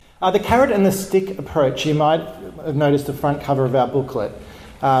The carrot and the stick approach, you might have noticed the front cover of our booklet.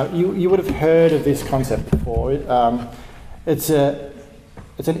 You would have heard of this concept before. It's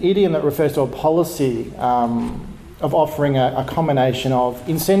an idiom that refers to a policy of offering a combination of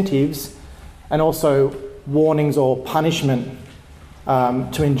incentives and also warnings or punishment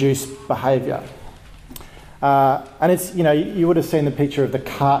to induce behaviour. And it's, you would have seen the picture of the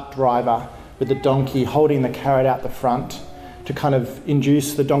cart driver with the donkey holding the carrot out the front to kind of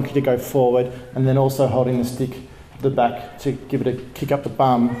induce the donkey to go forward, and then also holding the stick at the back to give it a kick up the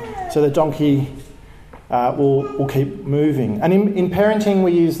bum, so the donkey will keep moving. And in parenting,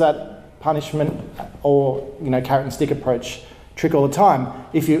 we use that punishment or carrot and stick approach trick all the time.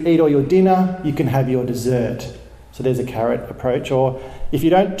 If you eat all your dinner, you can have your dessert. So there's a carrot approach. Or if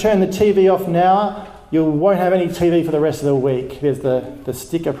you don't turn the TV off now, you won't have any TV for the rest of the week. There's the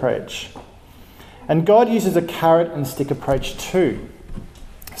stick approach. And God uses a carrot and stick approach too.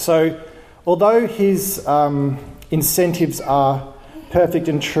 So although his incentives are perfect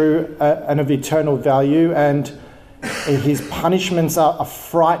and true and of eternal value, and his punishments are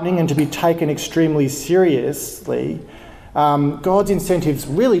frightening and to be taken extremely seriously, God's incentives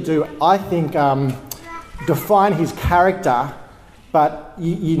really do, I think, define his character, but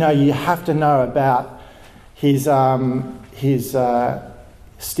you have to know about his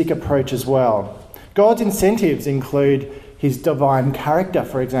stick approach as well. God's incentives include his divine character,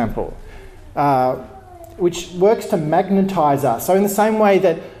 for example, which works to magnetise us. So in the same way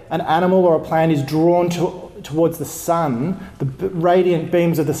that an animal or a plant is drawn towards the sun, the radiant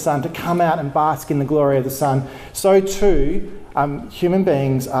beams of the sun, to come out and bask in the glory of the sun, so too human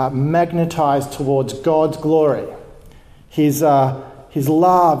beings are magnetised towards God's glory, his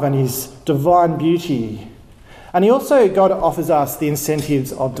love and his divine beauty. And God offers us the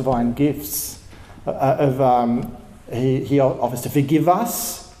incentives of divine gifts. He offers to forgive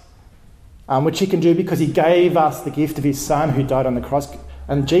us, which he can do because he gave us the gift of his Son who died on the cross.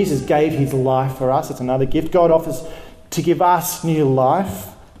 And Jesus gave his life for us. It's another gift. God offers to give us new life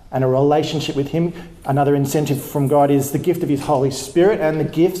and a relationship with him. Another incentive from God is the gift of his Holy Spirit and the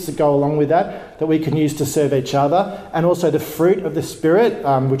gifts that go along with that we can use to serve each other. And also the fruit of the Spirit,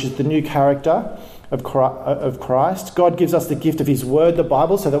 which is the new character of Christ. God gives us the gift of his word, the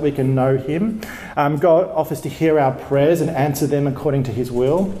Bible, so that we can know him. God offers to hear our prayers and answer them according to his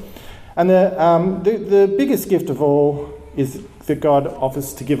will. And the biggest gift of all is that God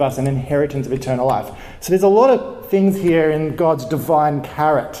offers to give us an inheritance of eternal life. So there's a lot of things here in God's divine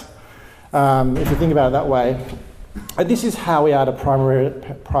carrot, if you think about it that way. And this is how we are to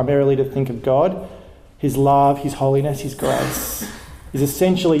primarily to think of God. His love, his holiness, his grace is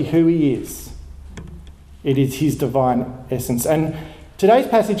essentially who he is. It is his divine essence. And today's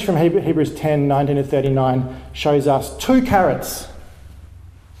passage from Hebrews 10, 19 to 39 shows us two carrots.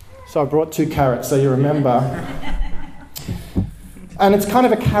 So I brought two carrots so you remember. And it's kind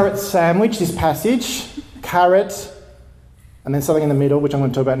of a carrot sandwich, this passage. Carrot, and then something in the middle, which I'm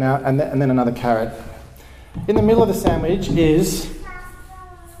going to talk about now, and then another carrot. In the middle of the sandwich is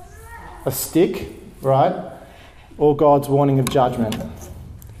a stick, right? Or God's warning of judgment.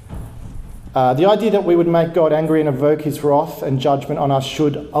 The idea that we would make God angry and evoke his wrath and judgment on us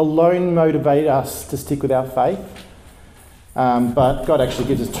should alone motivate us to stick with our faith. But God actually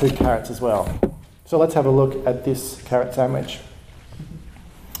gives us two carrots as well. So let's have a look at this carrot sandwich.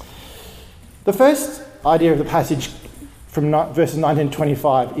 The first idea of the passage from verses 19 to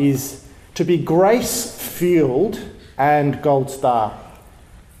 25 is to be grace-fueled and gold star.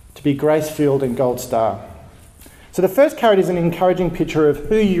 To be grace-fueled and gold star. So the first carrot is an encouraging picture of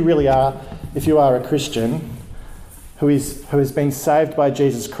who you really are if you are a Christian who has been saved by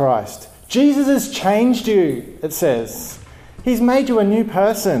Jesus Christ. Jesus has changed you, it says. He's made you a new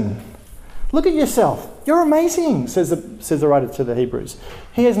person. Look at yourself. You're amazing, says the writer to the Hebrews.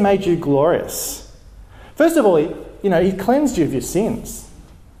 He has made you glorious. First of all, he cleansed you of your sins.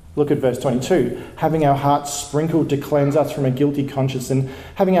 Look at verse 22. Having our hearts sprinkled to cleanse us from a guilty conscience and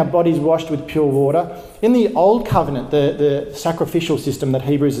having our bodies washed with pure water. In the Old Covenant, the sacrificial system that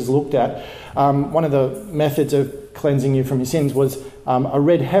Hebrews has looked at, one of the methods of cleansing you from your sins was a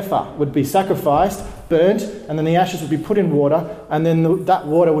red heifer would be sacrificed, burnt, and then the ashes would be put in water, and then that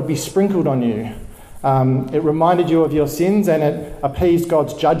water would be sprinkled on you. It reminded you of your sins and it appeased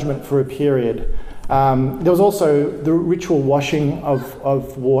God's judgment for a period. There was also the ritual washing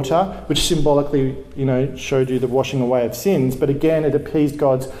of water, which symbolically, showed you the washing away of sins. But again, it appeased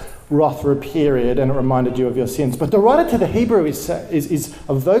God's wrath for a period and it reminded you of your sins. But the writer to the Hebrew is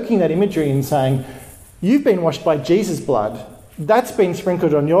evoking that imagery and saying, you've been washed by Jesus' blood. That's been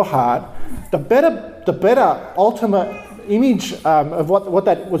sprinkled on your heart. The better ultimate image of what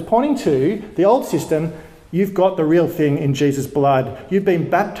that was pointing to, the old system, you've got the real thing in Jesus' blood. You've been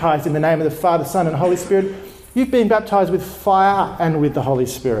baptised in the name of the Father, Son and Holy Spirit. You've been baptised with fire and with the Holy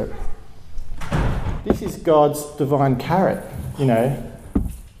Spirit. This is God's divine carrot, you know.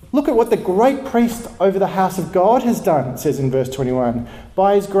 Look at what the great priest over the house of God has done, it says in verse 21.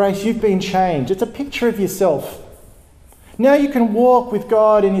 By his grace you've been changed. It's a picture of yourself. Now you can walk with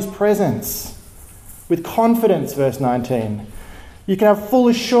God in his presence with confidence, verse 19. You can have full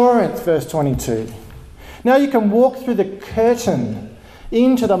assurance, verse 22. Now you can walk through the curtain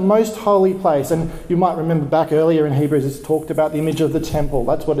into the most holy place. And you might remember back earlier in Hebrews, it's talked about the image of the temple.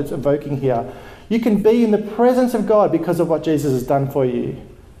 That's what it's evoking here. You can be in the presence of God because of what Jesus has done for you.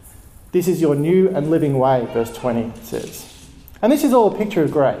 This is your new and living way, verse 20 says. And this is all a picture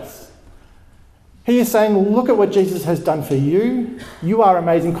of grace. He is saying, look at what Jesus has done for you. You are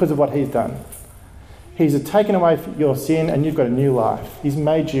amazing because of what he's done. He's taken away your sin and you've got a new life. He's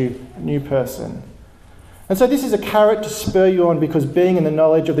made you a new person. And so this is a carrot to spur you on, because being in the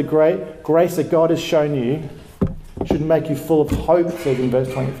knowledge of the great grace that God has shown you should make you full of hope, it says in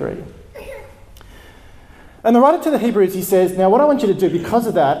verse 23. And the writer to the Hebrews, he says, now what I want you to do because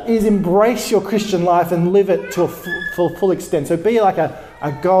of that is embrace your Christian life and live it to a full extent. So be like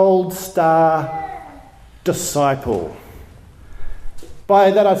a gold star disciple. By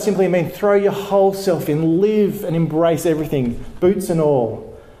that I simply mean throw your whole self in, live and embrace everything, boots and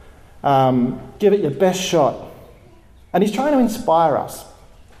all. Give it your best shot. And he's trying to inspire us.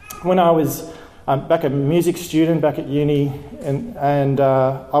 When I was back a music student, back at uni, and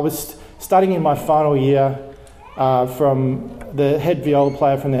I was studying in my final year from the head viola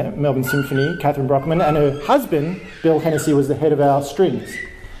player from the Melbourne Symphony, Catherine Brockman, and her husband, Bill Hennessy, was the head of our strings.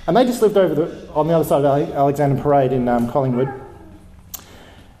 And they just lived on the other side of Alexander Parade in Collingwood.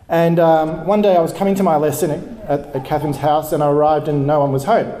 And one day I was coming to my lesson at Catherine's house, and I arrived and no one was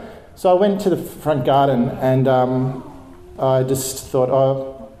home. So I went to the front garden and I just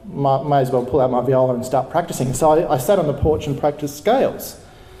thought, may as well pull out my viola and start practicing. So I sat on the porch and practiced scales.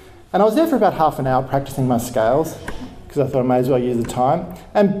 And I was there for about half an hour practicing my scales, because I thought I may as well use the time.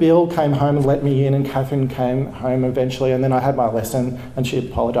 And Bill came home and let me in, and Catherine came home eventually, and then I had my lesson, and she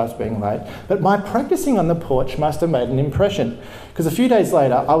apologised for being late. But my practicing on the porch must have made an impression, because a few days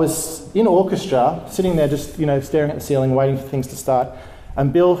later I was in orchestra, sitting there just, staring at the ceiling, waiting for things to start.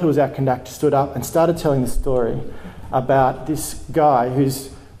 And Bill, who was our conductor, stood up and started telling the story about this guy who's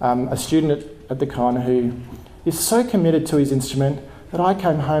a student at the con who is so committed to his instrument that I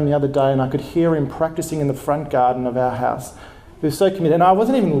came home the other day and I could hear him practicing in the front garden of our house. He was so committed, and I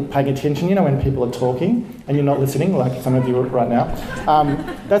wasn't even paying attention. When people are talking and you're not listening, like some of you right now.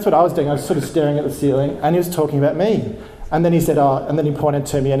 That's what I was doing. I was sort of staring at the ceiling, and he was talking about me. And then he said, and then he pointed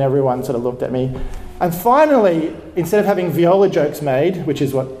to me, and everyone sort of looked at me. And finally, instead of having viola jokes made, which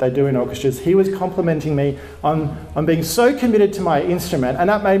is what they do in orchestras, he was complimenting me on being so committed to my instrument, and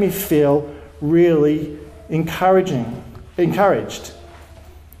that made me feel really encouraged.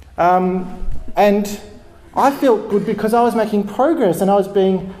 And I felt good because I was making progress and I was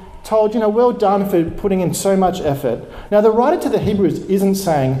being told, well done for putting in so much effort. Now, the writer to the Hebrews isn't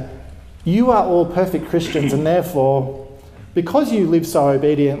saying, you are all perfect Christians and therefore, because you live so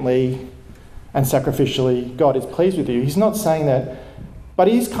obediently and sacrificially, God is pleased with you. He's not saying that, but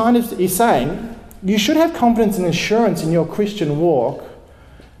he's saying you should have confidence and assurance in your Christian walk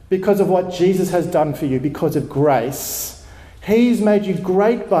because of what Jesus has done for you, because of grace. He's made you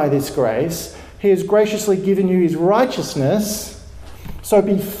great by this grace. He has graciously given you his righteousness, so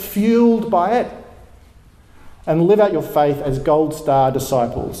be fueled by it and live out your faith as gold star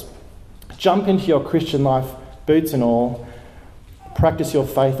disciples. Jump into your Christian life, boots and all. Practice your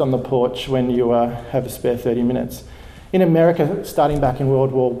faith on the porch when you have a spare 30 minutes. In America, starting back in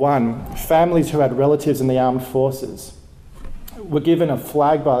World War I, families who had relatives in the armed forces were given a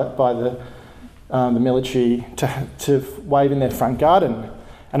flag by the military to wave in their front garden.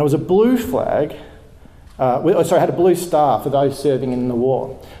 And it was a blue flag, it had a blue star for those serving in the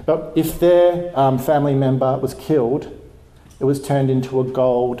war. But if their family member was killed, it was turned into a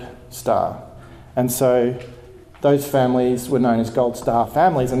gold star. And so those families were known as Gold Star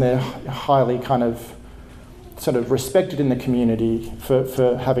families, and they're highly sort of respected in the community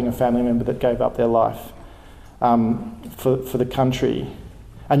for having a family member that gave up their life for the country.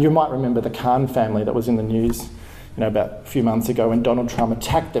 And you might remember the Khan family that was in the news about a few months ago when Donald Trump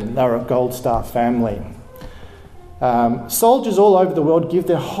attacked them. They were a Gold Star family. Soldiers all over the world give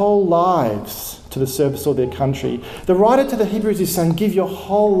their whole lives to the service of their country. The writer to the Hebrews is saying, give your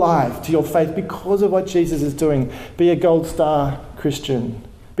whole life to your faith because of what Jesus is doing. Be a Gold Star Christian.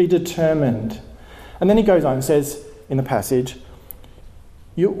 Be determined. And then he goes on and says, in the passage,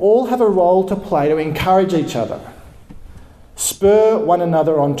 you all have a role to play to encourage each other. Spur one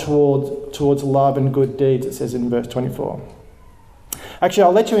another on towards love and good deeds, it says in verse 24. Actually,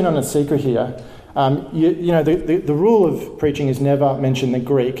 I'll let you in on a secret here. The rule of preaching is never mention the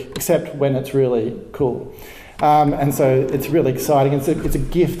Greek, except when it's really cool. And so it's really exciting. It's a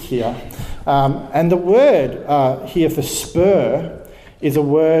gift here. And the word here for spur is a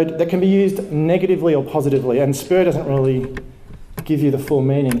word that can be used negatively or positively. And spur doesn't really give you the full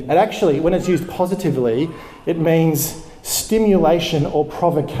meaning. And actually, when it's used positively, it means stimulation or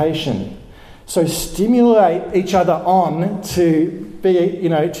provocation. So stimulate each other on to be,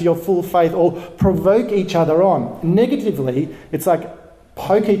 to your full faith, or provoke each other on. Negatively, it's like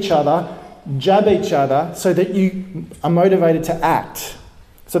poke each other, jab each other, so that you are motivated to act.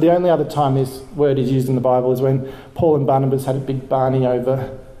 So the only other time this word is used in the Bible is when Paul and Barnabas had a big Barney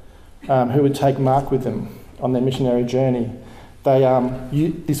over who would take Mark with them on their missionary journey.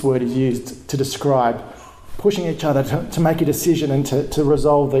 This word is used to describe pushing each other to make a decision and to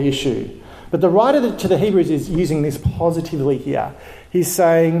resolve the issue. But the writer to the Hebrews is using this positively here. He's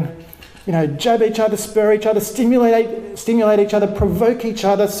saying, jab each other, spur each other, stimulate each other, provoke each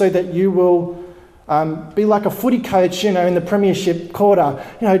other, so that you will be like a footy coach, in the premiership quarter,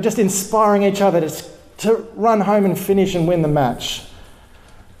 just inspiring each other to run home and finish and win the match.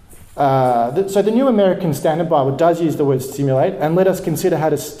 So the New American Standard Bible does use the word stimulate, and let us consider how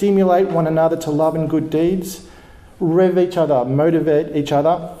to stimulate one another to love and good deeds, rev each other, motivate each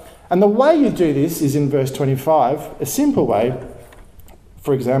other. And the way you do this is in verse 25, a simple way.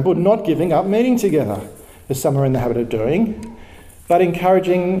 For example, not giving up meeting together, as some are in the habit of doing, but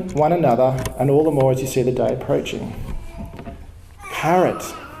encouraging one another, and all the more as you see the day approaching. Carrot.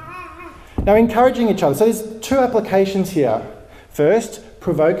 Now, encouraging each other. So there's two applications here. First,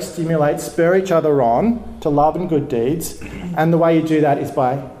 provoke, stimulate, spur each other on to love and good deeds. And the way you do that is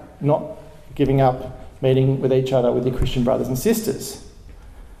by not giving up meeting with each other, with your Christian brothers and sisters.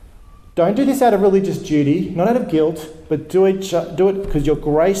 Don't do this out of religious duty, not out of guilt, but do it because you're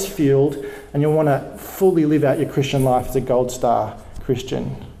grace-fueled and you want to fully live out your Christian life as a Gold Star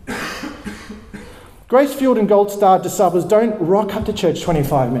Christian. Grace-fueled and Gold Star disciples don't rock up to church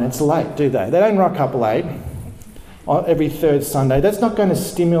 25 minutes late, do they? They don't rock up late every third Sunday. That's not going to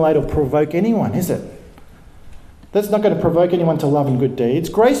stimulate or provoke anyone, is it? That's not going to provoke anyone to love and good deeds.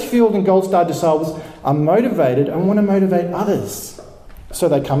 Grace-fueled and Gold Star disciples are motivated and want to motivate others. So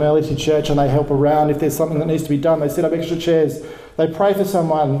they come early to church and they help around. If there's something that needs to be done, they set up extra chairs. They pray for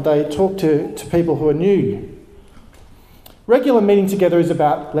someone. They talk to people who are new. Regular meeting together is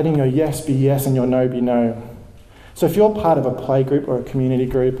about letting your yes be yes and your no be no. So if you're part of a play group or a community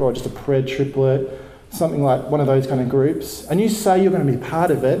group or just a prayer triplet, something like one of those kind of groups, and you say you're going to be part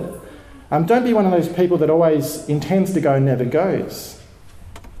of it, don't be one of those people that always intends to go and never goes.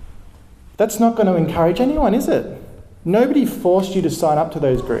 That's not going to encourage anyone, is it? Nobody forced you to sign up to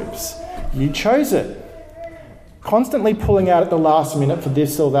those groups. You chose it. Constantly pulling out at the last minute for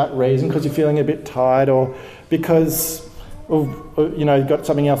this or that reason, because you're feeling a bit tired or because you've got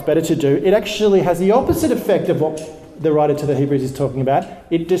something else better to do. It actually has the opposite effect of what the writer to the Hebrews is talking about.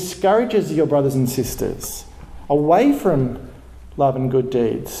 It discourages your brothers and sisters away from love and good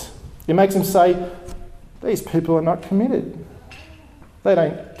deeds. It makes them say, these people are not committed. They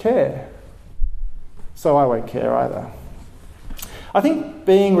don't care. So I won't care either. I think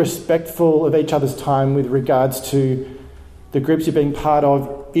being respectful of each other's time with regards to the groups you're being part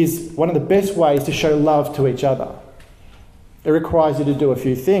of is one of the best ways to show love to each other. It requires you to do a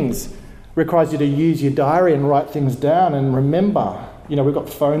few things. It requires you to use your diary and write things down and remember. We've got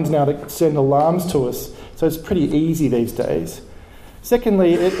phones now that send alarms to us, so it's pretty easy these days.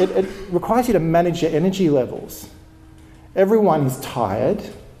 Secondly, it requires you to manage your energy levels. Everyone is tired.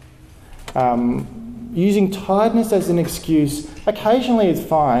 Using tiredness as an excuse occasionally is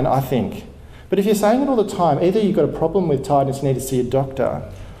fine, I think. But if you're saying it all the time, either you've got a problem with tiredness, you need to see a doctor,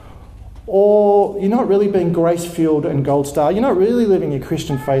 or you're not really being grace-fueled and Gold Star. You're not really living your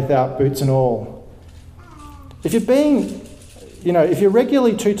Christian faith out, boots and all. If you're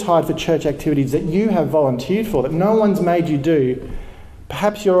regularly too tired for church activities that you have volunteered for, that no one's made you do,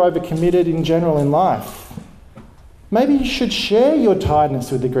 perhaps you're overcommitted in general in life. Maybe you should share your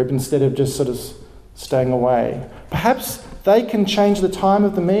tiredness with the group instead of just sort of staying away. Perhaps they can change the time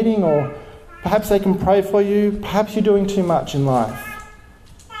of the meeting, or perhaps they can pray for you. Perhaps you're doing too much in life.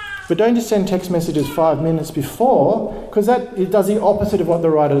 But don't just send text messages 5 minutes before, because it does the opposite of what the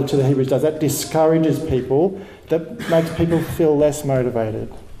writer to the Hebrews does. That discourages people, that makes people feel less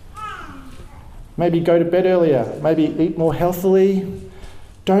motivated. Maybe go to bed earlier, maybe eat more healthily.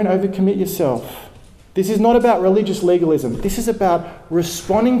 Don't overcommit yourself. This is not about religious legalism. This is about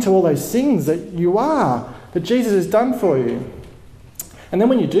responding to all those things that you are, that Jesus has done for you. And then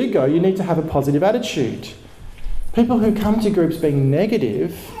when you do go, you need to have a positive attitude. People who come to groups being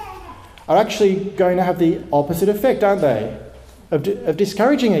negative are actually going to have the opposite effect, aren't they? Of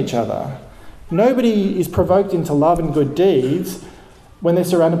discouraging each other. Nobody is provoked into love and good deeds when they're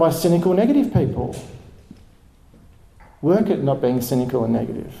surrounded by cynical, negative people. Work at not being cynical and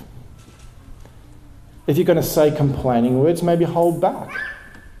negative. If you're going to say complaining words, maybe hold back.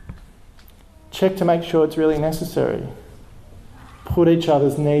 Check to make sure it's really necessary. Put each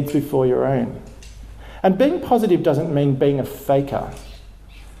other's needs before your own. And being positive doesn't mean being a faker.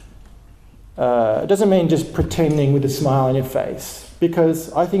 It doesn't mean just pretending with a smile on your face,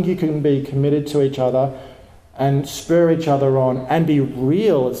 because I think you can be committed to each other and spur each other on and be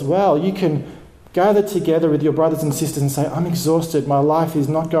real as well. You can gather together with your brothers and sisters and say, I'm exhausted, my life is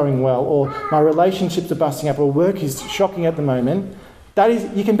not going well, or my relationships are busting up, or work is shocking at the moment. That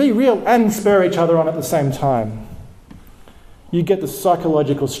is, you can be real and spur each other on at the same time. You get the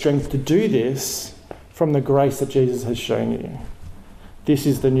psychological strength to do this from the grace that Jesus has shown you. This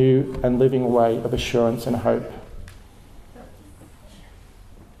is the new and living way of assurance and hope.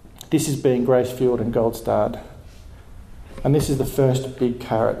 This is being grace-fueled and gold-starred. And this is the first big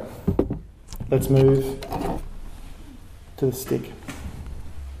carrot. Let's move to the stick.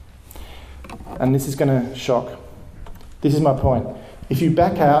 And this is going to shock. This is my point. If you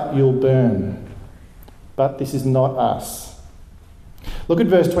back out, you'll burn. But this is not us. Look at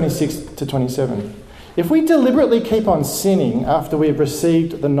verse 26 to 27. If we deliberately keep on sinning after we have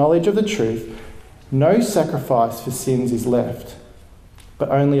received the knowledge of the truth, no sacrifice for sins is left, but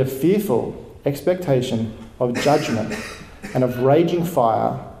only a fearful expectation of judgment and of raging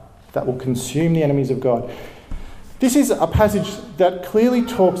fire that will consume the enemies of God. This is a passage that clearly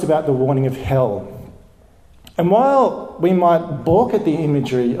talks about the warning of hell. And while we might balk at the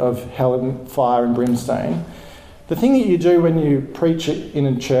imagery of hell and fire and brimstone, the thing that you do when you preach in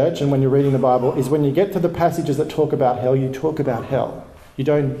a church and when you're reading the Bible is when you get to the passages that talk about hell, you talk about hell. You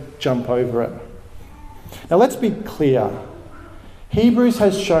don't jump over it. Now let's be clear. Hebrews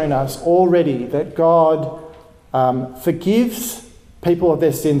has shown us already that God forgives people of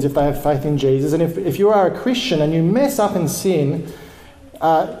their sins if they have faith in Jesus. And if you are a Christian and you mess up in sin,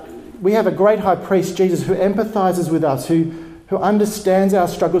 we have a great high priest, Jesus, who empathises with us, who understands our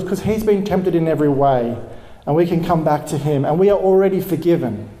struggles because he's been tempted in every way. And we can come back to him, and we are already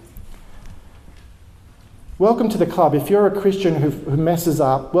forgiven. Welcome to the club. If you're a Christian who messes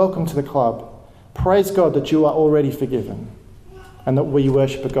up, welcome to the club. Praise God that you are already forgiven and that we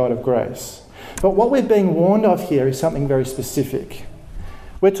worship a God of grace. But what we're being warned of here is something very specific.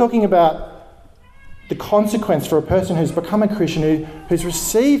 We're talking about the consequence for a person who's become a Christian, who's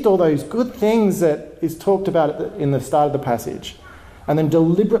received all those good things that is talked about in the start of the passage, and then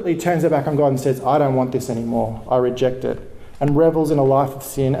deliberately turns their back on God and says, I don't want this anymore, I reject it, and revels in a life of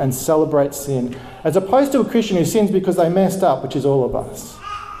sin and celebrates sin, as opposed to a Christian who sins because they messed up, which is all of us.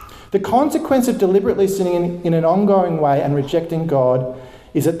 The consequence of deliberately sinning in an ongoing way and rejecting God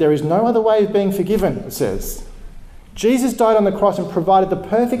is that there is no other way of being forgiven, it says. Jesus died on the cross and provided the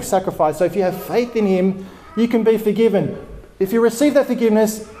perfect sacrifice, so if you have faith in him, you can be forgiven. If you receive that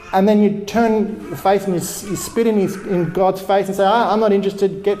forgiveness, and then you turn your face and you spit in God's face and say, I'm not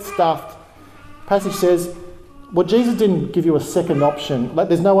interested, get stuffed. The passage says, well, Jesus didn't give you a second option.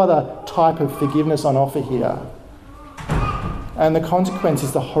 There's no other type of forgiveness on offer here. And the consequence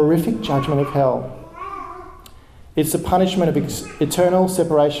is the horrific judgment of hell. It's the punishment of eternal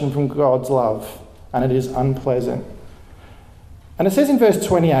separation from God's love, and it is unpleasant. And it says in verse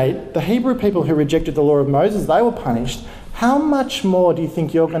 28, the Hebrew people who rejected the law of Moses, they were punished. How much more do you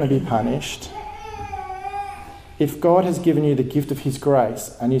think you're going to be punished if God has given you the gift of his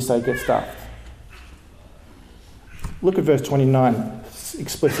grace and you say, get stuffed? Look at verse 29, it's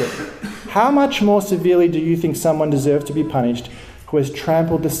explicit. How much more severely do you think someone deserves to be punished who has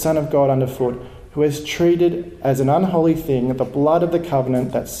trampled the Son of God underfoot, who has treated as an unholy thing the blood of the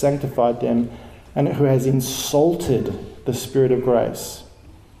covenant that sanctified them, and who has insulted the Spirit of grace?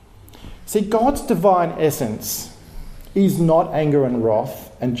 See, God's divine essence is not anger and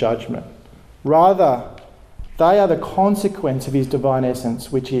wrath and judgment. Rather, they are the consequence of his divine essence,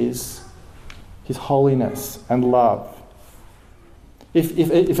 which is his holiness and love.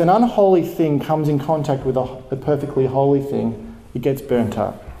 If an unholy thing comes in contact with a perfectly holy thing, it gets burnt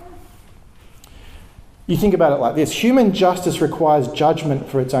up. You think about it like this. Human justice requires judgment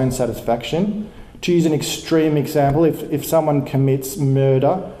for its own satisfaction. To use an extreme example, if someone commits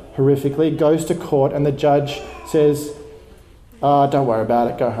murder horrifically, goes to court and the judge says, Oh, don't worry about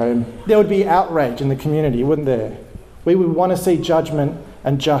it, go home. There would be outrage in the community, wouldn't there? We would want to see judgment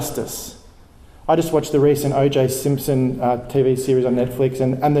and justice. I just watched the recent O.J. Simpson TV series on Netflix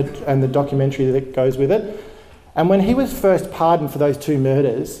and the documentary that goes with it. And when he was first pardoned for those 2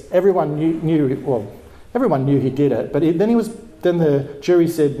 murders, everyone knew he did it. But then the jury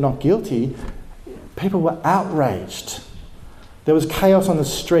said not guilty. People were outraged. There was chaos on the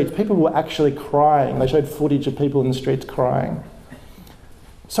streets. People were actually crying. They showed footage of people in the streets crying.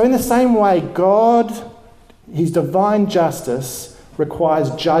 So in the same way, God, his divine justice, requires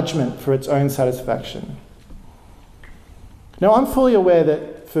judgment for its own satisfaction. Now, I'm fully aware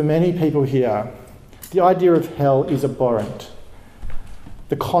that for many people here, the idea of hell is abhorrent.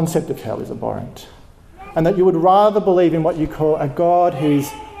 The concept of hell is abhorrent. And that you would rather believe in what you call a God who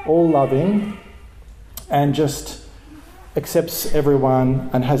is all-loving and just accepts everyone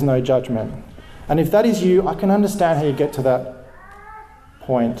and has no judgment. And if that is you, I can understand how you get to that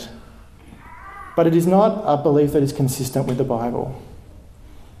point. But it is not a belief that is consistent with the Bible.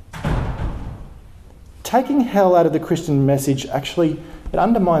 Taking hell out of the Christian message actually, it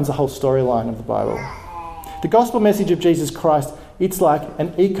undermines the whole storyline of the Bible. The gospel message of Jesus Christ, it's like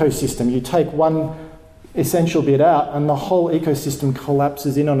an ecosystem. You take one essential bit out and the whole ecosystem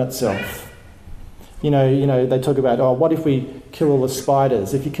collapses in on itself. You know, they talk about, what if we kill all the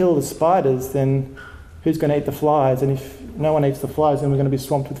spiders? If you kill all the spiders, then who's going to eat the flies? And if no one eats the flies, then we're going to be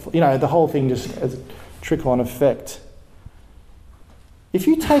swamped with flies. You know, the whole thing just has a trickle-on effect. If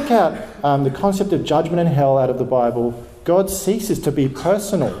you take out the concept of judgment and hell out of the Bible, God ceases to be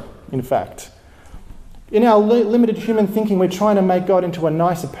personal, in fact. In our limited human thinking, we're trying to make God into a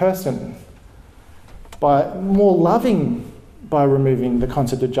nicer person, by more loving by removing the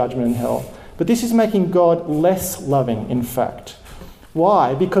concept of judgment and hell. But this is making God less loving, in fact.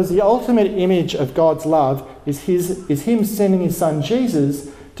 Why? Because the ultimate image of God's love is him sending his son Jesus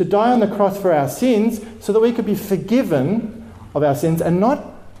to die on the cross for our sins so that we could be forgiven of our sins and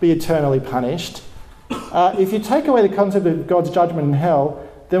not be eternally punished. If you take away the concept of God's judgment and hell,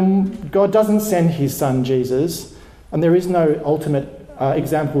 then God doesn't send his son Jesus, and there is no ultimate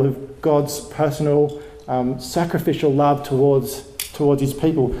example of God's personal sacrificial love towards his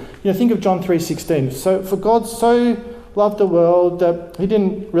people. Think of John 3:16. So for God so loved the world that he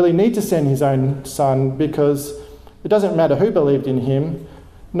didn't really need to send his own son, because it doesn't matter who believed in him,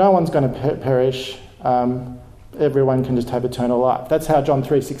 no one's going to perish. Everyone can just have eternal life. That's how John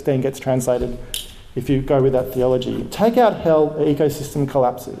 3:16 gets translated if you go with that theology. Take out hell, the ecosystem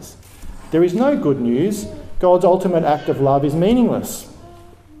collapses. There is no good news. God's ultimate act of love is meaningless.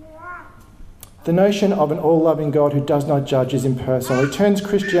 The notion of an all-loving God who does not judge is impersonal. It turns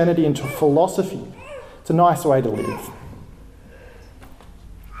Christianity into philosophy. It's a nice way to live.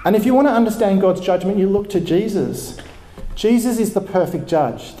 And if you want to understand God's judgment, you look to Jesus. Jesus is the perfect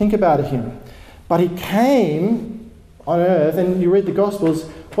judge. Think about him. But he came on earth, and you read the Gospels,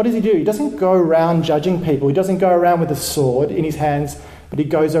 what does he do? He doesn't go around judging people. He doesn't go around with a sword in his hands, but he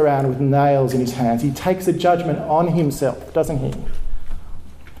goes around with nails in his hands. He takes the judgment on himself, doesn't he?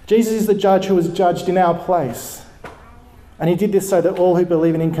 Jesus is the judge who was judged in our place. And he did this so that all who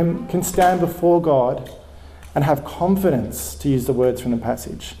believe in him can stand before God and have confidence, to use the words from the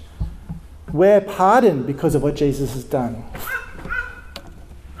passage. We're pardoned because of what Jesus has done.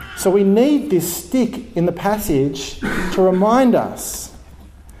 So we need this stick in the passage to remind us.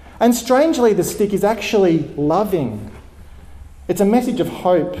 And strangely, the stick is actually loving. It's a message of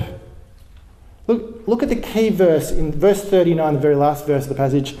hope. Look at the key verse in verse 39, the very last verse of the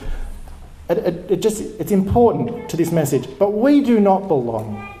passage. It's important to this message. But we do not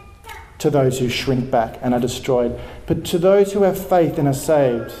belong to those who shrink back and are destroyed, but to those who have faith and are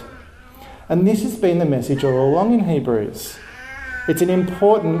saved. And this has been the message all along in Hebrews. It's an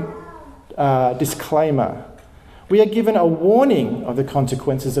important disclaimer. We are given a warning of the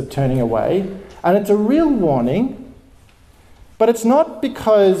consequences of turning away, and it's a real warning. But it's not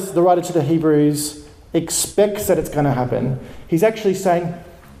because the writer to the Hebrews expects that it's going to happen. He's actually saying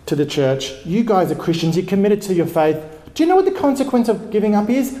to the church, you guys are Christians, you're committed to your faith. Do you know what the consequence of giving up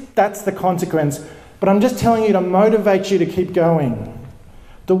is? That's the consequence. But I'm just telling you to motivate you to keep going.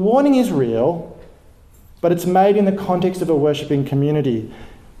 The warning is real, but it's made in the context of a worshipping community.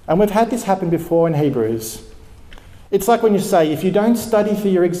 And we've had this happen before in Hebrews. It's like when you say, if you don't study for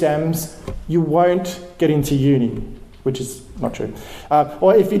your exams, you won't get into uni. Which is not true.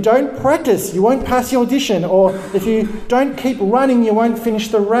 Or if you don't practice, you won't pass your audition. Or if you don't keep running, you won't finish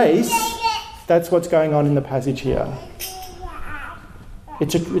the race. That's what's going on in the passage here.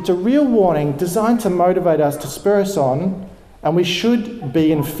 It's a real warning designed to motivate us, to spur us on, and we should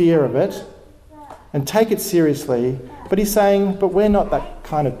be in fear of it. and take it seriously. But he's saying, but we're not that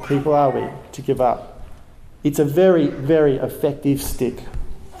kind of people, are we, to give up? It's a very, very effective stick.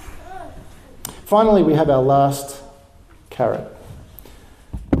 Finally, we have our last carrot.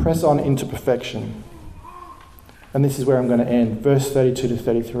 Press on into perfection. And this is where I'm going to end. Verse 32 to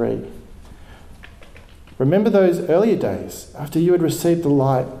 33. Remember those earlier days, after you had received the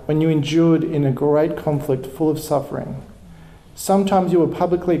light, when you endured in a great conflict full of suffering. Sometimes you were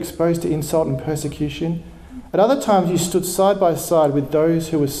publicly exposed to insult and persecution. At other times you stood side by side with those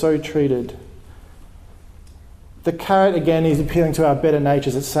who were so treated. The carrot, again, is appealing to our better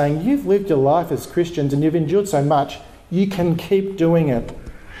natures. It's saying, you've lived your life as Christians and you've endured so much, you can keep doing it.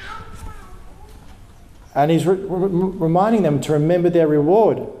 And he's reminding them to remember their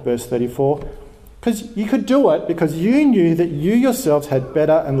reward, verse 34, because you could do it because you knew that you yourselves had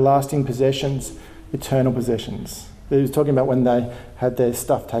better and lasting possessions, eternal possessions. He was talking about when they had their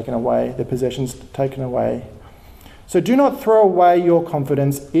stuff taken away, their possessions taken away. So do not throw away your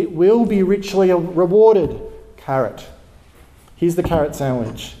confidence. It will be richly rewarded. Carrot. Here's the carrot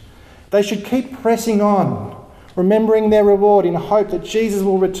sandwich. They should keep pressing on, remembering their reward in hope that Jesus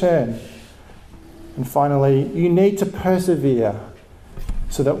will return. And finally, you need to persevere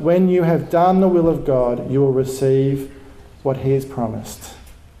so that when you have done the will of God, you will receive what he has promised.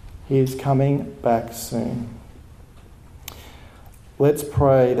 He is coming back soon. Let's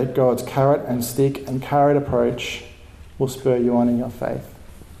pray that God's carrot and stick and carrot approach will spur you on in your faith.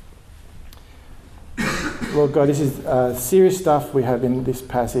 Lord God, this is serious stuff we have in this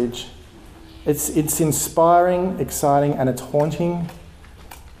passage. It's inspiring, exciting, and it's haunting,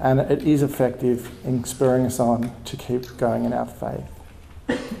 and it is effective in spurring us on to keep going in our faith.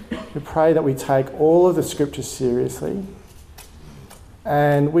 We pray that we take all of the scriptures seriously,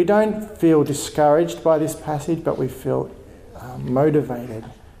 and we don't feel discouraged by this passage, but we feel motivated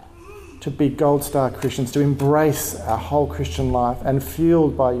to be gold star Christians, to embrace our whole Christian life and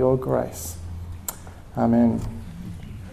fueled by your grace. Amen.